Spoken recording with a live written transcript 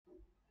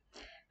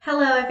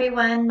Hello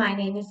everyone, my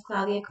name is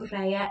Claudia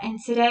Correa and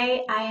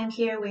today I am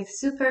here with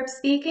Superb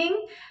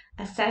Speaking,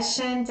 a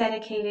session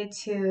dedicated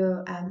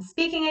to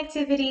speaking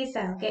activities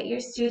that'll get your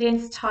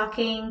students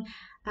talking,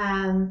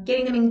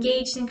 getting them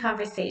engaged in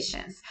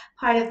conversations.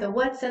 Part of the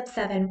What's Up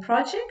 7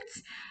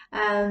 project.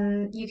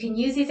 You can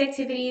use these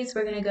activities.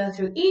 We're going to go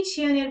through each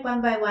unit one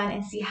by one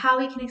and see how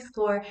we can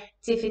explore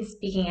different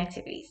speaking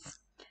activities.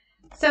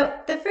 So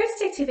the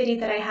first activity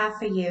that I have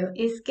for you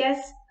is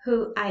Guess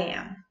Who I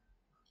Am.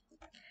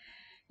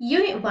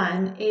 Unit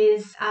 1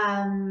 is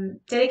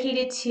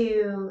dedicated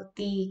to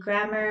the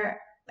grammar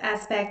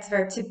aspects,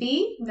 verb to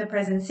be, the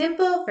present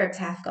simple, verb to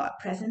have got,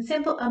 present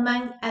simple,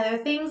 among other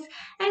things,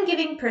 and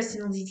giving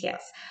personal details.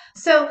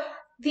 So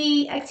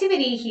the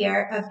activity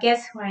here of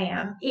Guess Who I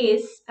Am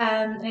is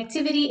an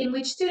activity in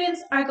which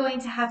students are going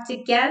to have to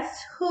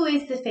guess who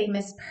is the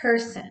famous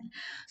person.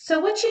 So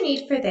what you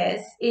need for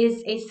this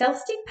is a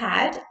self-stick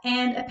pad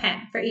and a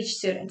pen for each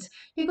student.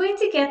 You're going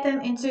to get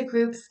them into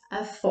groups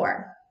of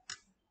 4.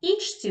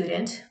 Each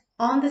student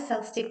on the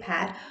self-stick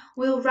pad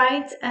will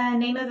write a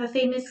name of a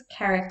famous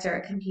character.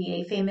 It can be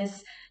a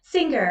famous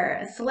singer,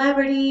 a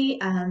celebrity,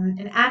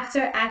 an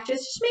actor, actress.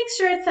 Just make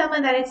sure it's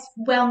someone that is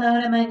well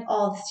known among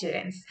all the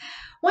students.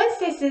 Once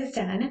this is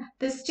done,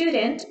 the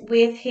student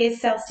with his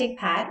self-stick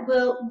pad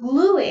will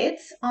glue it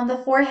on the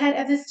forehead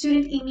of the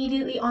student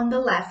immediately on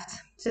the left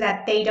so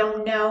that they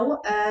don't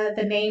know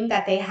the name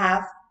that they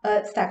have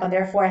stuck on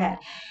their forehead.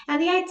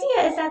 And the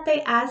idea is that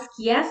they ask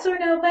yes or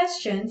no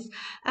questions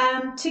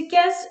to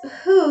guess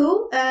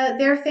who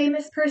their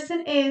famous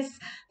person is.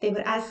 They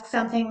would ask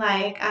something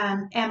like,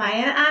 am I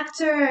an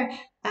actor?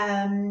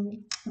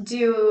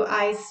 Do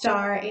I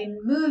star in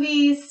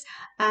movies?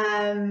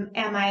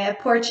 Am I a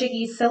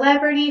Portuguese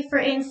celebrity, for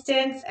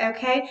instance?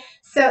 Okay,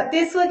 so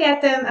this will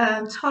get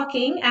them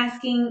talking,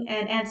 asking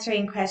and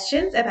answering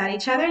questions about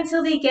each other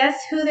until they guess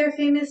who their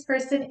famous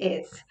person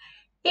is.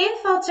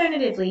 If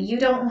alternatively you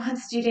don't want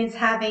students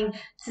having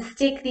to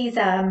stick these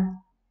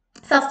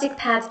self-stick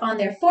pads on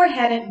their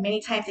forehead, and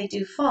many times they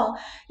do fall,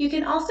 you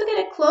can also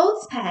get a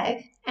clothes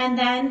peg and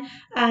then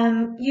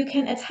you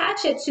can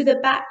attach it to the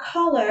back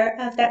collar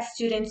of that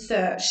student's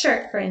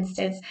shirt, for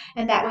instance,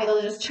 and that way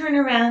they'll just turn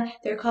around,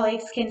 their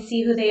colleagues can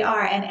see who they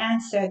are and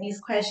answer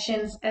these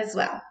questions as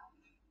well.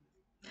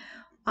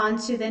 On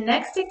to the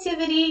next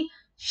activity,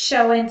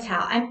 show and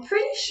tell. I'm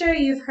pretty sure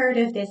you've heard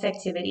of this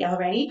activity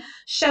already.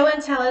 Show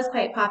and tell is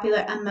quite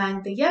popular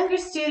among the younger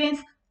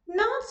students,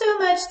 not so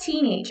much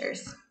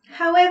teenagers.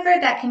 However,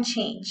 that can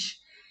change.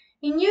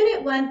 In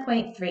Unit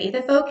 1.3,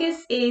 the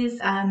focus is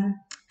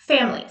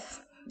families.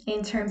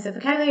 In terms of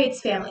vocabulary,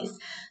 it's families.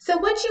 So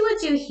what you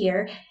would do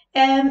here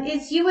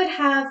is you would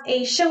have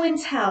a show and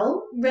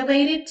tell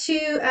related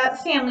to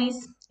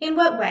families. In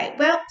what way?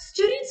 Well,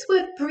 students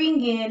would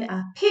bring in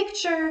a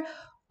picture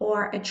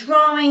or a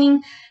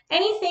drawing,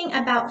 anything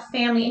about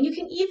family, and you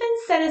can even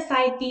set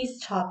aside these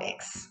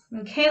topics,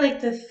 okay, like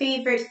the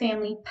favorite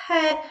family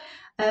pet,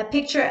 a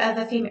picture of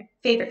a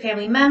favorite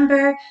family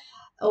member,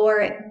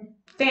 or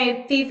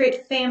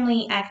favorite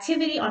family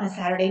activity on a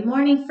Saturday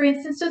morning, for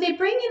instance. So they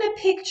bring in a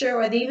picture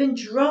or they even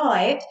draw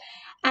it,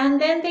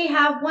 and then they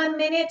have 1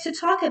 minute to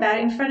talk about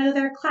it in front of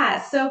their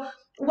class. So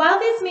while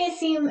this may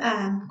seem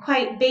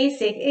quite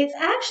basic, it's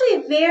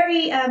actually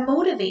very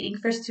motivating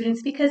for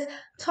students because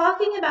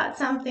talking about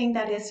something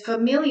that is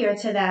familiar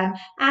to them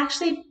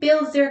actually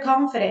builds their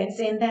confidence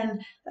in then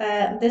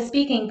the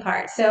speaking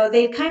part. So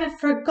they've kind of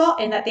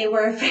forgotten that they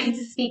were afraid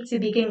to speak to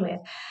begin with.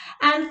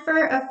 And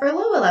for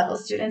lower level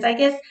students, I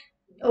guess,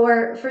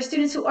 or for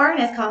students who aren't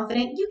as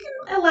confident, you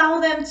can allow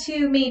them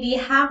to maybe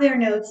have their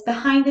notes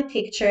behind the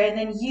picture and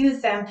then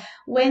use them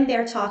when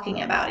they're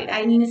talking about it.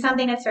 I mean, it's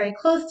something that's very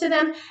close to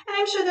them, and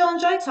I'm sure they'll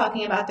enjoy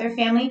talking about their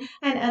family,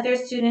 and other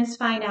students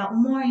find out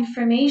more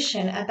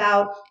information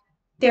about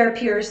their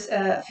peers'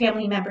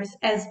 family members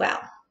as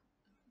well.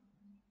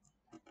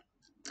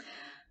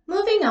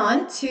 Moving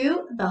on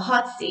to the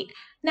hot seat.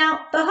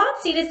 Now, the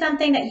hot seat is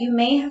something that you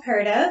may have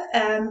heard of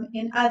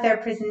in other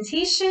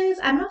presentations.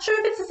 I'm not sure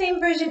if it's the same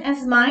version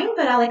as mine,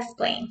 but I'll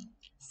explain.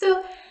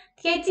 So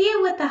the idea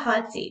with the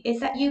hot seat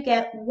is that you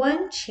get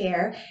one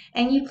chair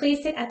and you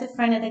place it at the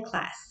front of the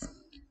class.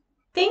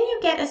 Then you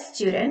get a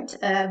student,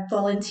 a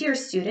volunteer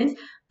student,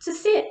 to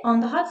sit on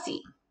the hot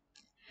seat.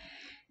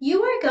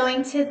 You are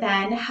going to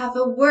then have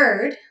a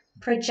word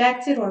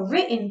projected or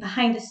written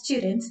behind the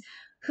student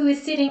who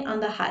is sitting on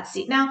the hot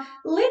seat. Now,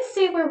 let's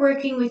say we're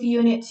working with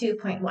Unit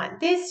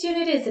 2.1. This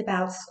unit is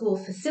about school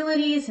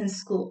facilities and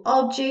school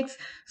objects.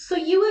 So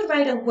you would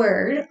write a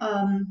word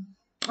on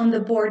the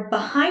board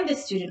behind the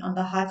student on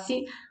the hot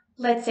seat.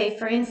 Let's say,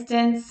 for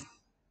instance,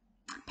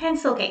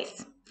 pencil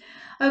case.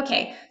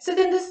 Okay, so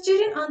then the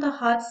student on the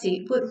hot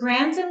seat would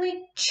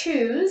randomly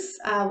choose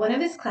one of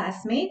his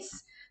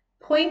classmates,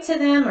 point to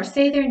them or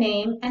say their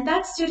name, and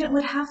that student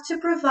would have to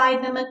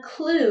provide them a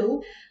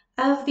clue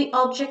of the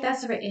object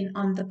that's written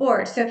on the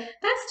board. So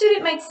that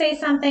student might say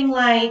something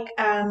like,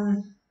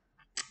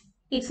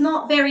 it's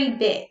not very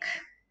big.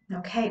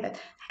 Okay, but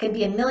that can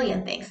be a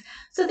million things.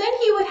 So then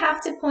he would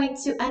have to point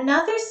to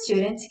another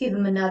student to give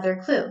him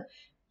another clue.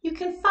 You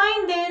can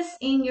find this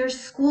in your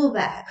school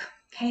bag.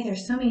 Okay,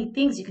 there's so many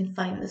things you can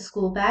find in the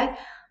school bag.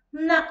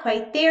 Not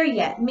quite there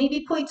yet.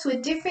 Maybe point to a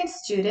different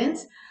student.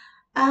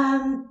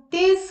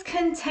 This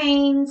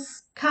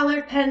contains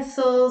colored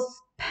pencils,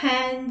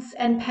 pens,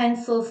 and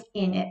pencils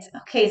in it.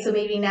 Okay, so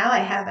maybe now I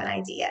have an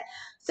idea.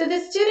 So the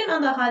student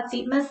on the hot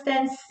seat must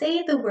then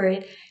say the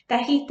word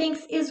that he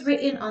thinks is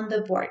written on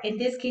the board. In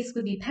this case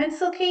would be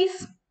pencil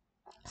case.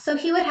 So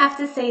he would have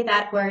to say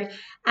that word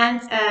and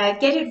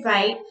get it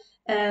right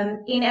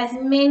in as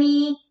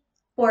many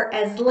or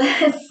as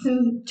less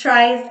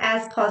tries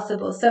as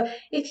possible. So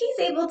if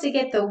he's able to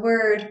get the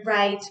word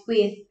right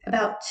with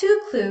about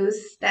 2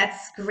 clues,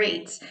 that's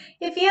great.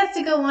 If he has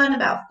to go on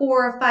about 4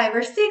 or 5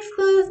 or 6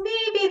 clues,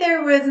 maybe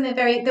there wasn't a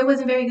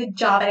very good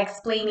job at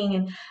explaining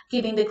and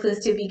giving the clues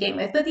to begin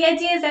with. But the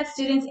idea is that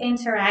students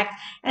interact,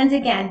 and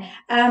again,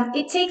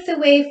 it takes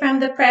away from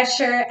the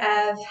pressure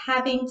of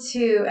having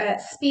to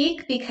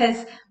speak,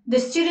 because the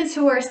students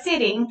who are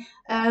sitting,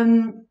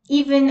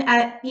 even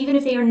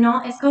if they are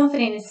not as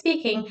confident in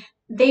speaking,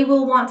 they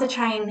will want to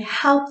try and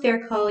help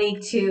their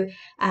colleague to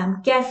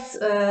guess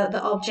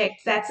the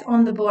object that's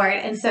on the board.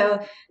 And so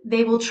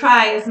they will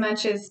try as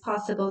much as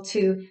possible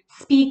to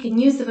speak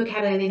and use the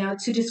vocabulary they know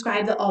to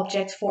describe the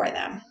object for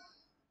them.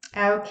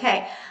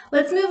 Okay,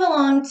 let's move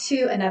along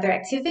to another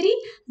activity.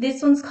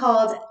 This one's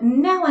called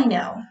Now I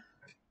Know.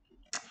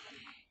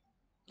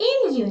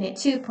 In Unit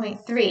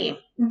 2.3,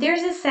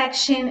 there's a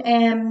section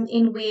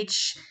in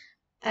which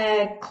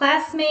a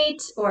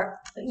classmate, or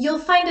you'll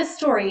find a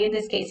story, in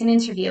this case, an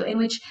interview, in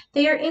which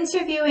they are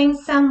interviewing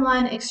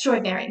someone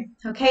extraordinary.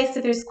 Okay,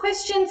 so there's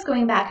questions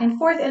going back and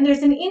forth, and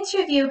there's an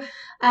interview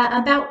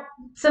about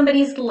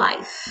somebody's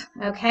life.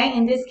 Okay,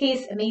 in this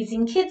case,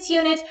 Amazing Kids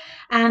Unit,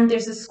 and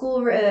there's a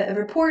school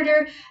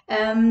reporter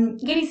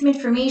getting some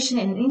information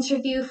in an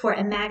interview for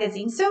a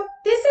magazine. So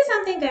this is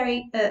something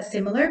very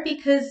similar,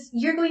 because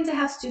you're going to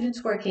have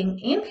students working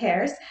in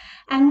pairs,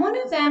 and one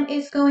of them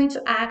is going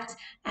to act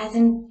as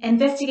an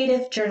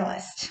investigative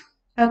journalist.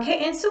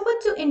 Okay, and so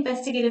what do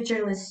investigative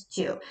journalists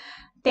do?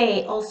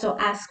 They also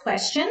ask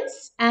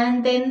questions,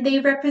 and then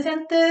they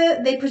present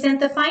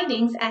the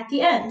findings at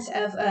the end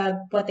of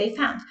what they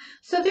found.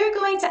 So they're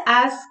going to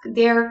ask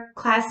their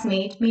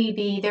classmate,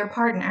 maybe their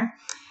partner,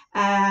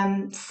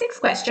 6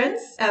 questions.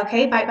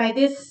 Okay, by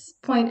this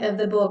point of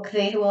the book,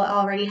 they will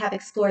already have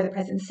explored the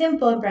present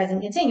simple and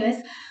present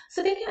continuous.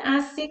 So they can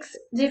ask 6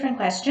 different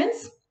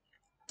questions.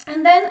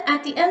 And then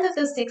at the end of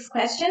those 6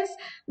 questions,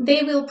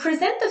 they will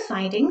present the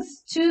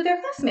findings to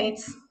their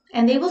classmates.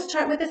 And they will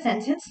start with a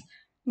sentence,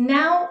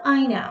 now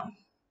I know.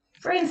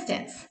 For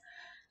instance,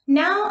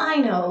 now I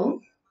know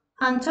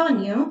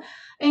Antonio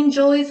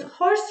enjoys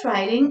horse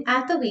riding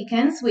at the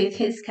weekends with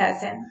his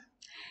cousin.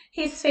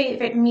 His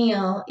favorite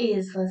meal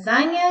is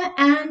lasagna,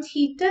 and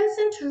he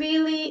doesn't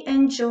really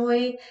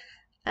enjoy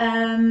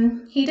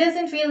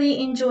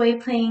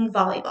playing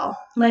volleyball,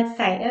 let's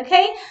say.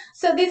 Okay,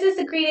 so this is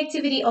a great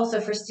activity also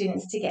for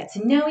students to get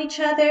to know each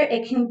other.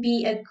 It can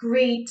be a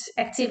great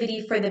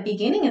activity for the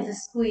beginning of the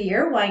school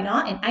year. Why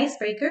not? An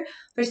icebreaker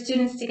for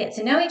students to get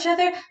to know each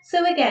other.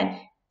 So again,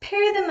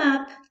 pair them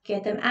up,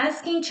 get them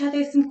asking each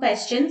other some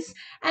questions,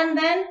 and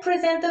then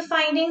present the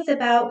findings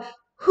about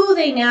who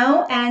they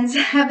know, and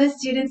have the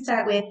students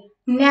start with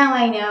now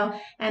I know,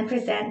 and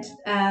present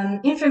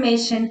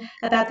information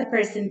about the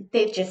person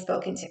they've just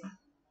spoken to.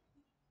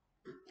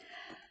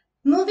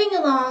 Moving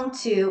along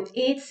to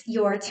It's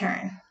Your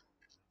Turn.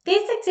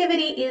 This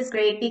activity is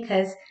great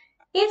because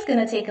it's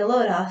going to take a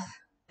load off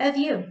of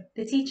you,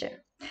 the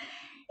teacher.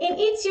 In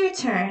It's Your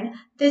Turn,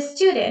 the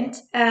student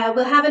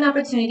will have an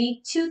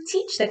opportunity to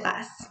teach the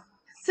class.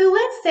 So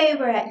let's say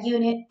we're at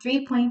Unit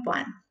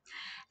 3.1.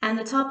 And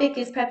the topic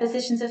is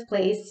prepositions of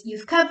place.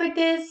 You've covered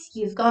this,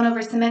 you've gone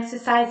over some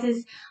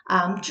exercises,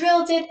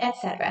 drilled it,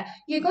 etc.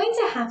 You're going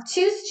to have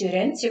 2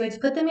 students, you're going to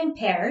put them in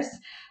pairs,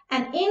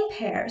 and in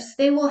pairs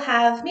they will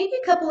have maybe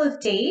a couple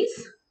of days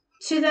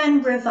to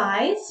then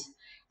revise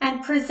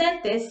and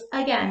present this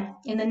again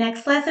in the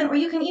next lesson, or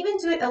you can even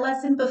do it a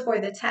lesson before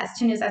the test,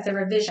 to use as a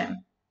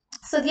revision.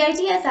 So the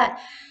idea is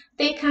that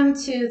they come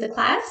to the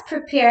class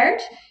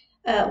prepared,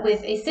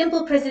 with a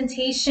simple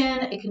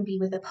presentation. It can be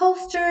with a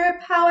poster,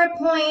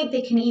 PowerPoint,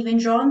 they can even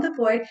draw on the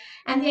board.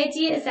 And the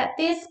idea is that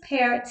this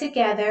pair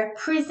together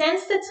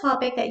presents the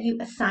topic that you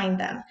assign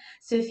them.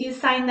 So if you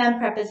assign them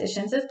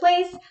prepositions of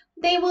place,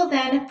 they will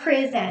then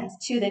present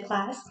to the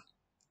class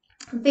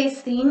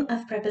this theme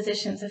of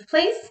prepositions of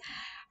place,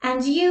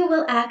 and you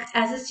will act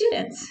as a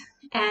student.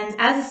 And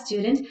as a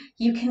student,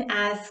 you can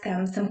ask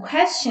some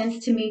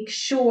questions to make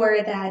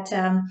sure that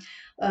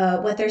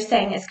what they're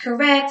saying is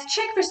correct.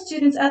 Check for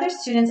other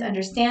students'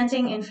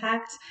 understanding, in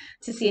fact,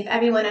 to see if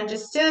everyone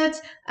understood,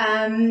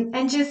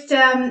 and just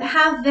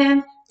have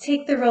them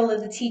take the role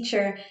of the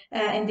teacher.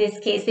 In this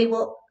case, they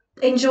will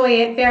enjoy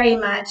it very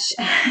much,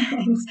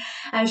 and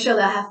I'm sure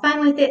they'll have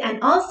fun with it.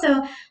 And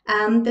also,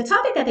 the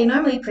topic that they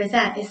normally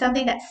present is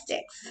something that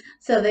sticks.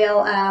 So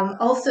they'll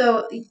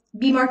also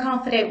be more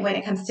confident when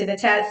it comes to the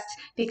test,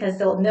 because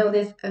they'll know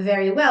this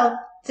very well.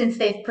 since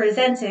they've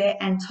presented it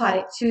and taught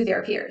it to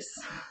their peers.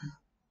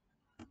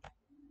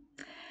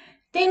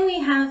 Then we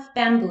have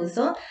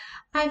Bamboozle.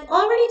 I've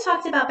already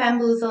talked about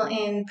Bamboozle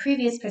in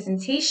previous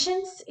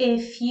presentations.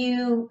 If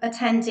you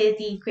attended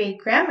the Great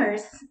Grammar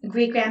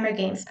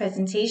Games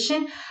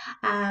presentation,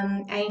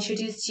 I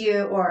introduced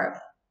you or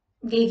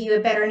gave you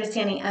a better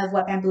understanding of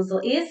what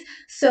Bamboozle is.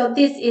 So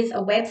this is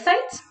a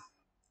website.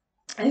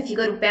 If you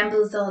go to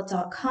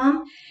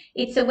bamboozle.com,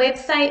 it's a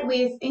website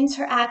with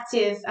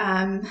interactive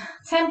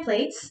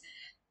templates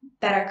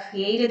that are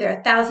created. There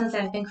are thousands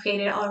that have been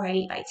created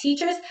already by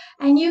teachers,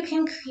 and you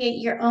can create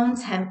your own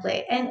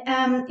template. And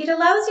it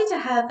allows you to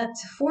have up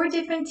to 4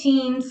 different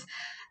teams,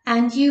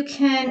 and it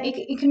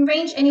can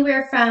range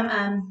anywhere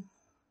from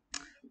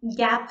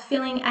gap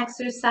filling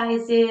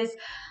exercises.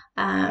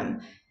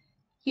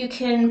 You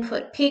can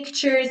put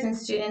pictures and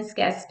students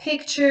guess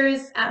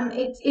pictures.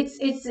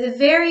 It's a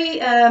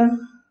very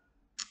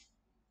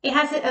it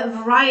has a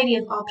variety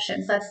of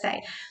options, let's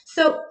say.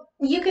 So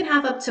you can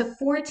have up to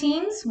 4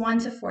 teams, 1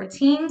 to 4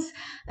 teams.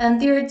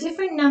 There are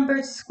different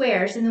numbered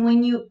squares, and then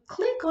when you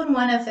click on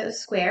one of those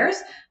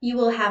squares, you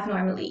will have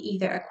normally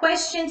either a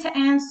question to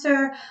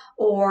answer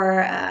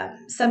or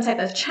some type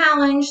of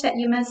challenge that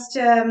you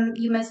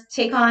must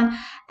take on.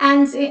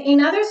 And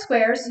in other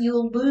squares,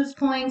 you'll lose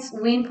points,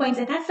 win points,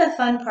 and that's the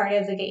fun part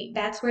of the game.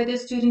 That's where the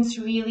students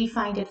really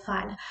find it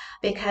fun,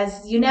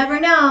 because you never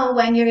know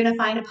when you're going to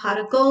find a pot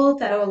of gold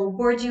that will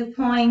award you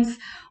points,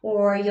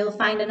 or you'll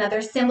find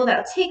another symbol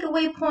that'll take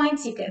away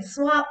points. You can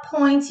swap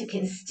points, you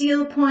can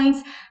steal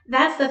points.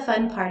 That's the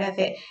fun part of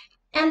it.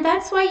 And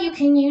that's why you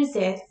can use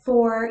it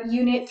for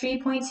Unit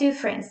 3.2,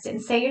 for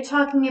instance. Say you're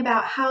talking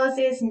about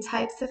houses and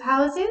types of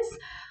houses.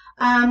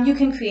 You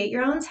can create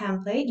your own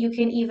template. You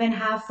can even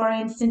have, for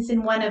instance,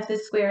 in one of the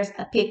squares,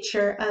 a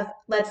picture of,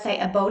 let's say,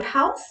 a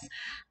boathouse.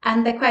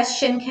 And the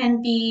question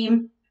can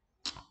be,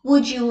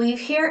 would you live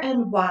here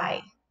and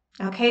why?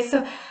 Okay,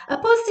 so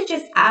opposed to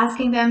just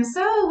asking them,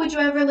 so would you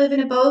ever live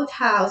in a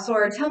boathouse,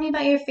 or tell me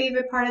about your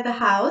favorite part of the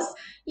house,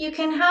 you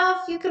can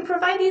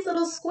provide these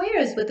little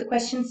squares with the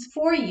questions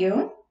for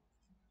you,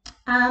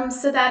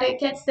 so that it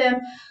gets them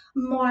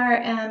more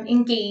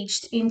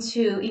engaged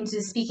into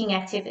the speaking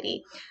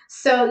activity.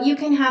 So you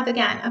can have,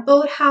 again, a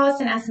boathouse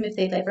and ask them if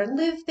they've ever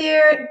lived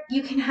there.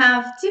 You can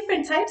have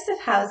different types of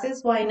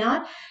houses, why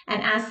not?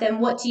 And ask them,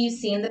 what do you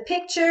see in the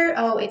picture?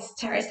 Oh, it's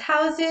terraced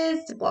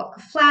houses, a block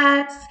of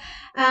flats.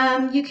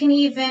 You can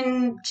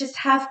even just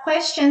have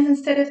questions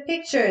instead of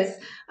pictures.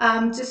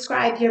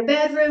 Describe your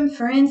bedroom,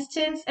 for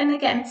instance. And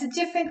again, it's a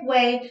different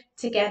way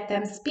to get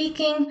them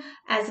speaking,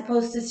 as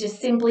opposed to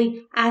just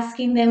simply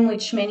asking them,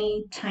 which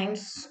many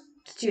times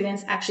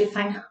students actually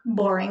find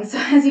boring. So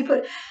as you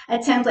put a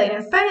template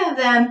in front of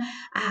them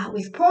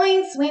with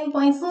points, win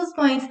points, lose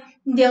points,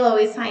 they'll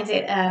always find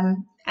it,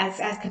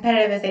 as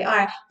competitive as they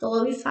are, they'll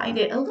always find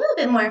it a little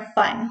bit more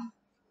fun.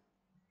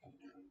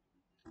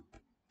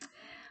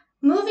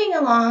 Moving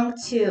along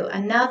to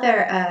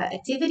another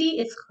activity,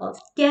 it's called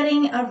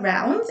Getting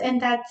Around,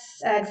 and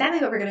that's exactly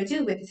what we're going to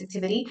do with this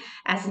activity,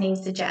 as the name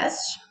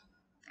suggests.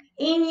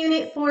 In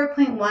Unit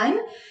 4.1,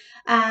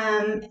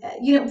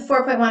 Unit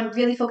 4.1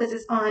 really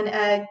focuses on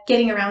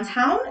getting around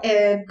town,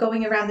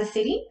 going around the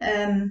city.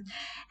 And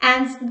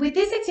with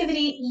this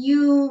activity,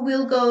 you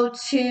will go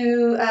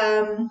to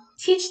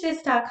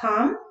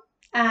teachthis.com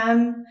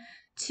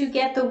to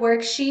get the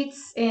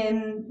worksheets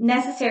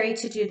necessary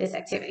to do this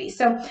activity.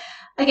 So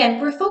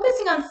again, we're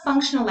focusing on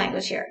functional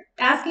language here.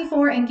 Asking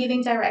for and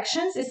giving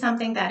directions is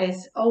something that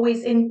is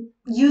always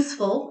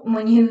useful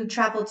when you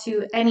travel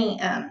to any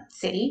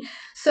city.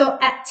 So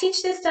at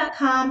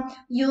teachthis.com,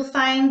 you'll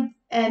find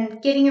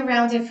Getting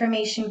Around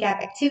Information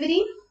Gap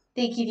activity.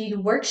 They give you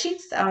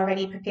worksheets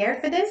already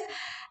prepared for this.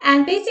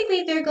 And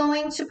basically, they're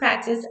going to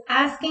practice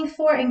asking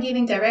for and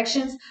giving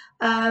directions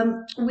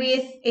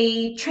with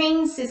a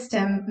train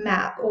system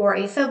map or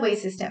a subway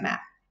system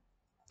map,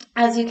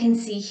 as you can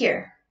see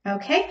here.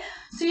 Okay,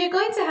 so you're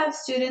going to have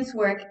students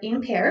work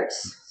in pairs,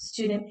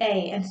 student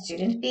A and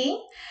student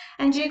B,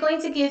 and you're going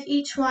to give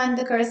each one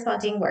the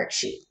corresponding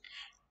worksheet.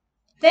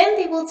 Then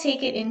they will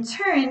take it in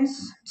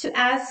turns to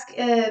ask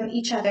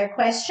each other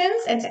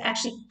questions and to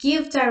actually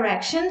give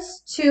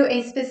directions to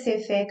a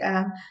specific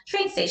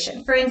train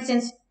station. For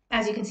instance,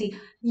 as you can see,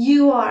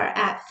 you are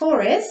at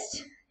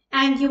Forest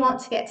and you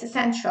want to get to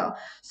Central.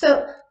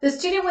 So the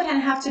student would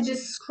then have to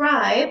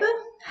describe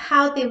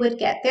how they would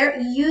get there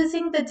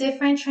using the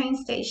different train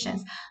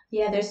stations.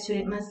 The other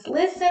student must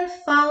listen,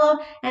 follow,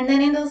 and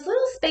then in those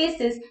little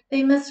spaces,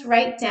 they must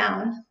write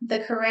down the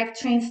correct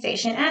train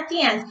station. At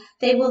the end,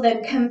 they will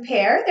then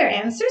compare their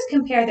answers,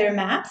 compare their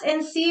maps,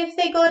 and see if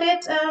they got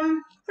it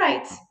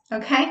right,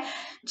 okay?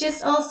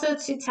 Just also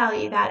to tell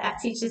you that at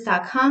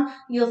teachthis.com,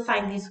 you'll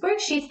find these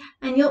worksheets,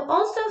 and you'll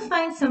also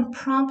find some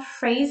prompt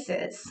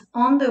phrases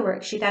on the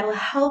worksheet that will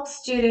help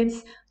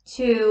students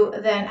to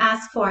then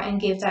ask for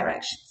and give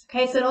directions.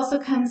 Okay, so it also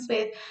comes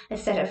with a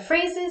set of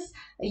phrases,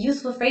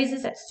 useful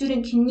phrases that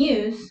student can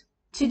use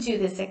to do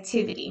this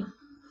activity.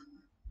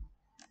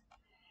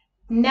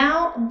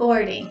 Now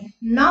boarding,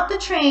 not the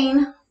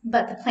train,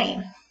 but the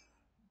plane.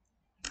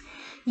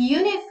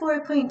 Unit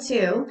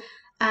 4.2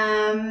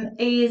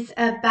 is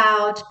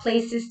about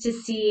places to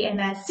see in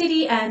that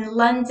city and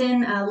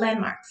London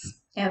landmarks.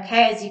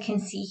 Okay, as you can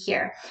see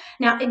here.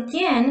 Now,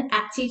 again,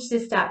 at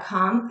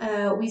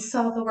teachthis.com, we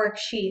saw the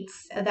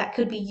worksheets that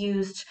could be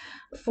used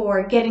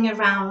for getting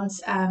around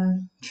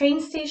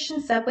train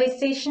stations, subway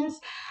stations.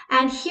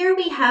 And here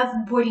we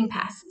have boarding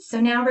passes.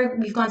 So now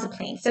we've gone to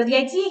planes. So the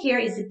idea here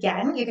is,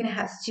 again, you're going to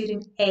have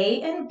student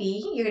A and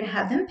B. You're going to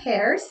have them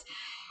pairs.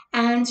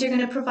 And you're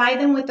going to provide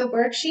them with the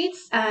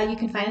worksheets you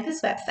can find at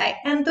this website.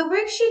 And the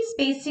worksheets,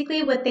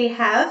 basically what they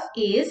have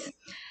is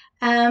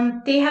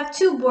they have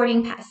 2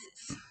 boarding passes.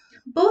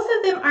 Both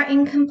of them are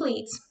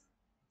incomplete.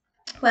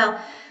 Well,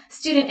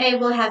 student A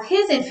will have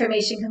his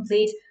information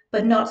complete,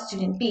 but not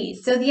student B.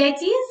 So the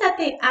idea is that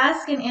they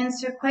ask and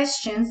answer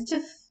questions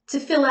to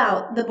fill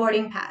out the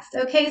boarding pass.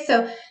 Okay,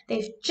 so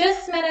they've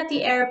just met at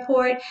the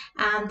airport,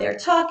 they're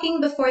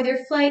talking before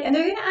their flight, and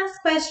they're going to ask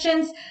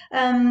questions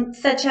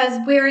such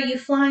as, where are you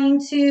flying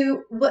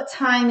to, what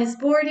time is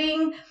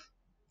boarding,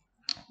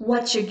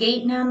 what's your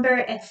gate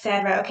number,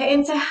 etc. Okay,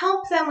 and to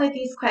help them with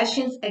these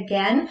questions,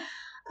 again,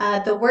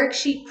 the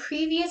worksheet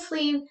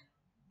previously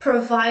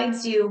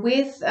provides you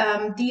with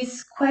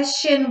these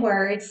question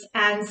words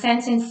and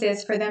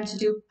sentences for them to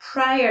do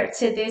prior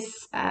to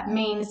this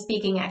main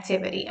speaking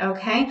activity,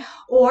 okay?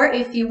 Or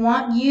if you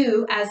want,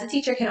 you as a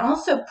teacher can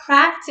also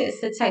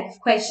practice the type of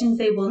questions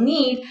they will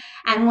need,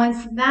 and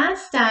once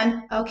that's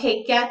done,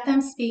 okay, get them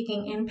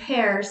speaking in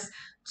pairs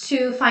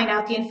to find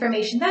out the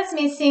information that's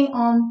missing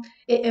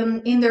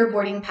in their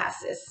boarding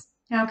passes,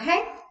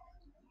 okay?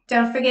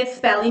 Don't forget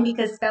spelling,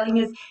 because spelling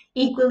is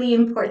equally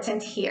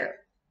important here.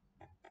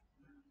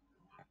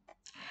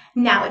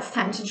 Now it's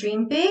time to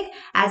dream big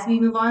as we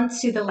move on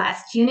to the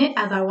last unit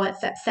of our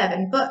What's Up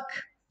 7 book.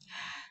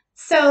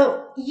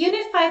 So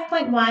unit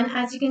 5.1,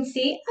 as you can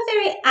see, a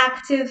very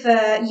active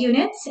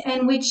unit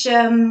in which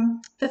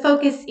the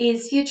focus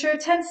is future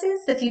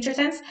tenses, the future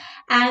tense,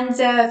 and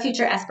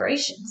future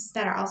aspirations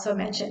that are also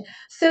mentioned.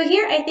 So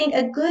here I think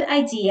a good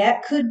idea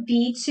could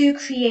be to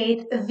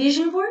create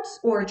vision boards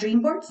or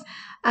dream boards,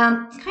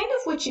 kind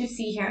of what you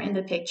see here in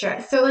the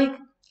picture. So like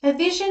a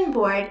vision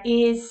board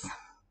is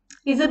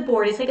a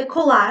board. It's like a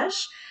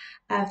collage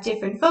of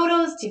different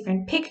photos,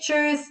 different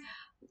pictures,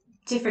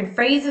 different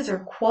phrases or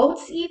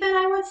quotes even,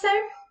 I would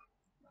say,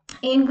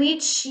 in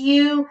which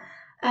you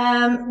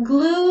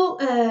glue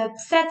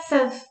sets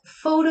of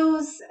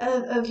photos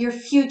of your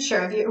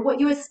future, of what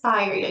you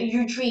aspire,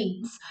 your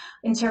dreams,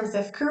 in terms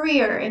of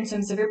career, in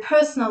terms of your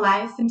personal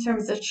life, in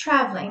terms of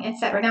traveling,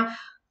 etc. Now,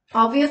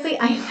 obviously,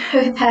 I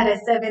know that a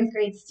 7th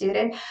grade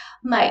student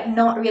might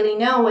not really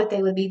know what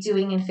they would be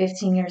doing in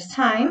 15 years'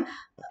 time,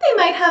 but they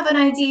might have an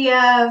idea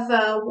of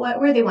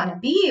where they want to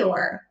be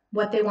or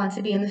what they want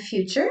to be in the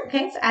future.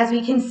 Okay, so as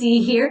we can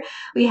see here,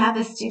 we have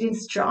the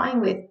students drawing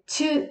with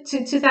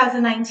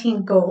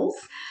 2019 goals.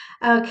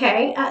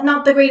 Okay,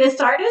 not the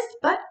greatest artist,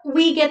 but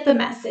we get the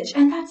message.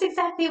 And that's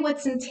exactly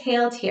what's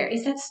entailed here,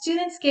 is that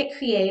students get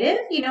creative.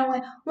 You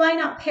know, why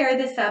not pair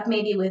this up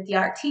maybe with the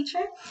art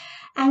teacher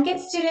and get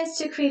students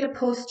to create a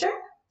poster,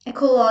 a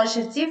collage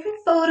of different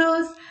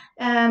photos,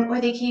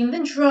 or they can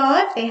even draw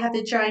if they have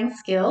the drawing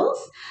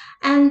skills.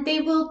 And they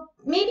will,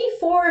 maybe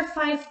 4 or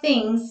 5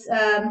 things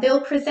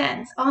they'll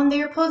present on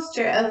their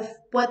poster of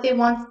what they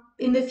want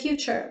in the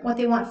future, what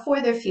they want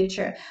for their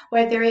future,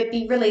 whether it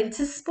be related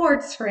to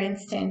sports, for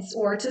instance,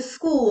 or to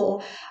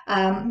school,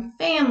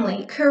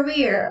 family,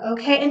 career,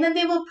 okay? And then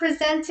they will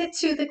present it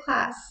to the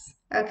class,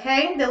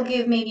 okay? They'll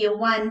give maybe a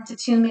 1 to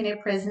 2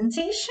 minute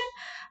presentation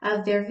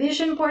of their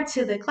vision board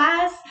to the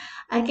class.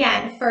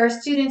 Again, for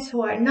students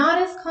who are not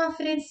as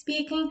confident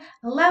speaking,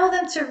 allow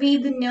them to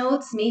read the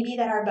notes maybe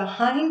that are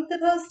behind the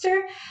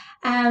poster.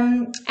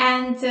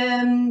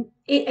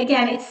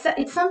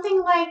 It's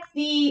something like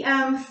the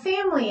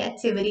family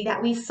activity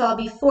that we saw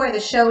before, the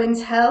show and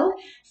tell.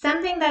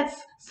 Something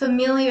that's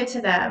familiar to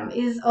them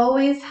is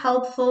always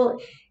helpful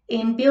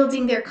in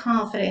building their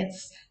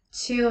confidence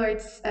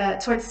towards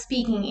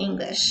speaking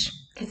English,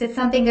 because it's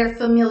something they're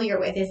familiar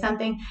with. It's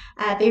something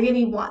they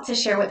really want to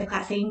share with the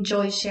class. They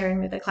enjoy sharing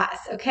with the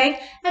class, okay?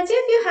 And if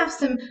you have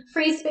some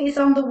free space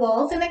on the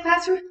walls in the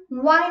classroom,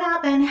 why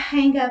not then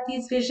hang up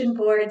these vision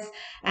boards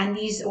and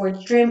or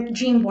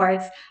dream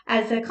boards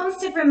as a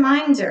constant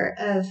reminder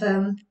of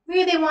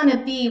where they want to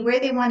be, where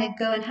they want to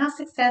go, and how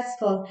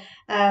successful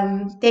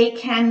they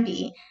can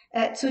be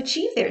to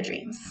achieve their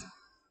dreams.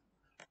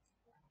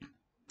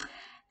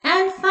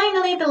 And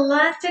finally, the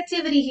last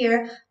activity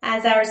here,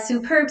 as our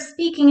superb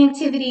speaking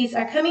activities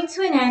are coming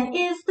to an end,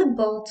 is the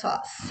ball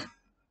toss.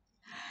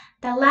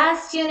 The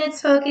last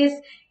unit's focus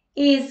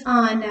is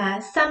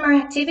on summer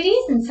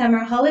activities and summer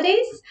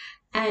holidays.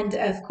 And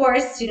of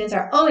course, students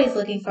are always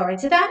looking forward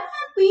to that.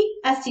 And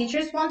we, as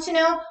teachers, want to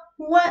know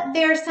what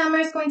their summer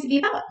is going to be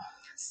about.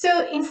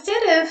 So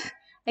instead of,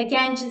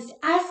 again, just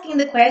asking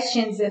the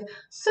questions of,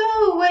 so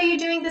what are you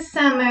doing this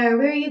summer?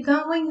 Where are you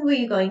going? Who are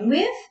you going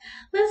with?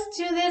 Let's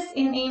do this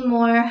in a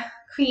more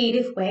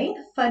creative way,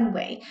 a fun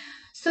way.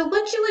 So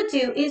what you would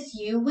do is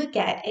you would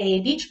get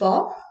a beach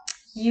ball,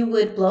 you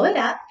would blow it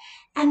up,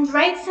 and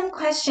write some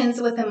questions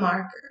with a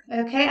marker.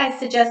 Okay, I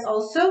suggest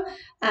also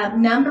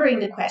numbering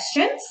the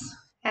questions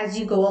as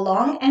you go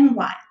along and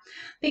why.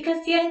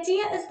 Because the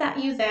idea is that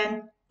you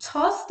then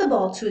toss the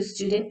ball to a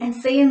student and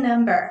say a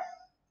number.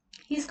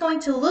 He's going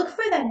to look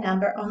for that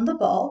number on the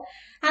ball,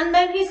 and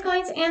then he's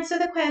going to answer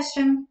the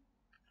question.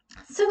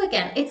 So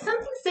again, it's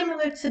something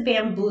similar to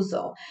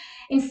bamboozle.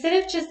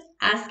 Instead of just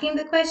asking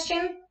the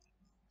question,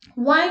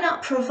 why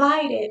not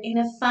provide it in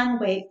a fun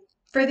way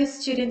for the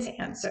student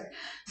to answer?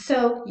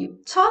 So you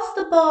toss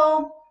the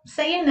ball,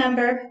 say a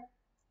number,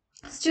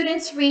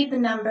 students read the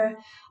number,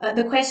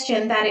 the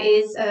question that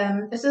is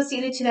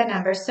associated to that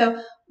number.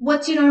 So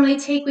what do you normally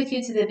take with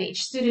you to the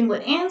beach? Student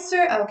would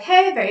answer,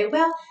 okay, very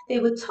well. They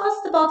would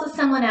toss the ball to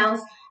someone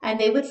else and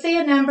they would say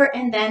a number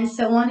and then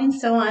so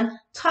on,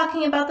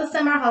 talking about the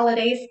summer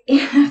holidays in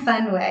a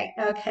fun way,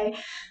 okay?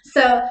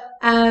 So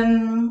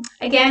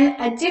again,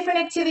 a different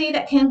activity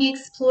that can be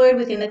explored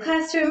within the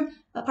classroom,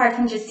 apart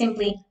from just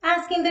simply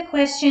asking the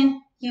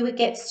question, you would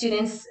get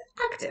students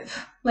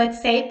active,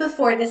 let's say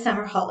before the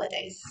summer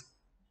holidays.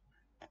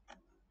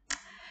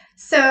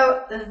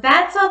 So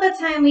that's all the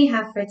time we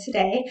have for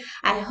today.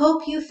 I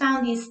hope you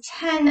found these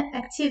 10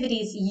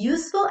 activities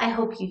useful. I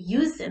hope you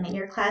use them in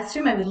your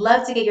classroom. I would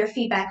love to get your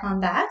feedback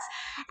on that.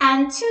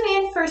 And tune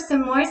in for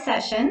some more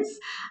sessions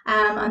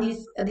on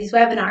these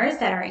webinars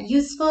that are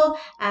useful,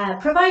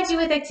 provide you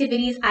with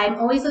activities. I'm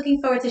always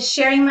looking forward to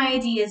sharing my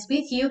ideas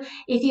with you.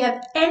 If you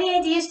have any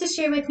ideas to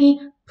share with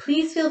me,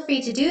 please feel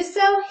free to do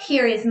so.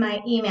 Here is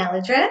my email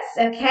address,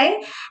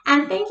 okay?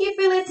 And thank you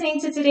for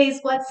listening to today's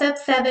What's Up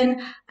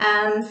 7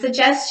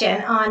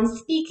 suggestion on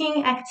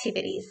speaking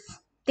activities.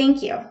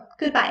 Thank you.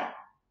 Goodbye.